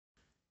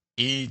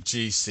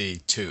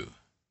EGC2,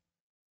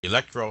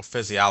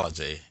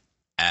 Electrophysiology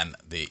and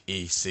the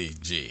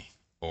ECG,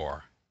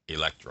 or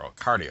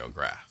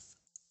electrocardiograph.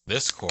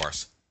 This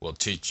course will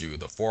teach you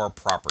the four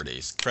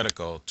properties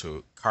critical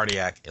to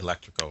cardiac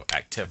electrical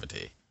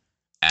activity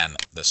and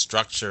the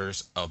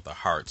structures of the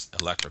heart's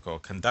electrical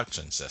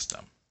conduction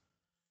system.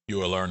 You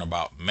will learn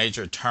about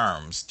major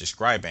terms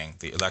describing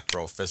the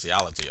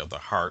electrophysiology of the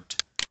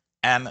heart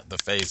and the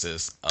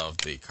phases of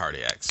the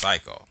cardiac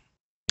cycle.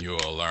 You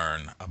will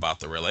learn about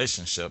the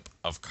relationship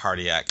of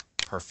cardiac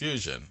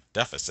perfusion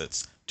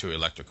deficits to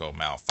electrical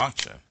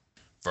malfunction.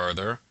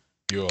 Further,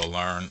 you will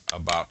learn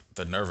about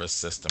the nervous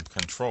system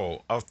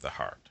control of the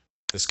heart.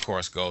 This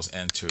course goes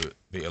into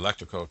the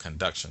electrical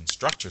conduction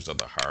structures of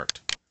the heart.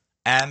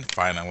 And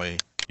finally,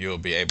 you will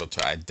be able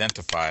to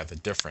identify the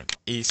different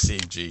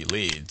ECG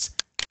leads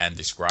and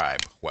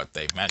describe what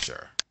they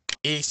measure.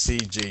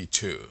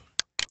 ECG2,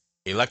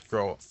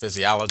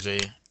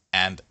 Electrophysiology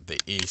and the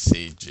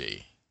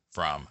ECG,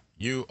 from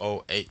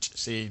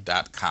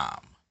UOHC.com,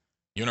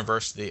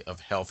 University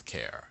of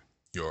Healthcare,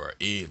 your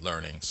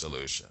e-learning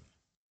solution.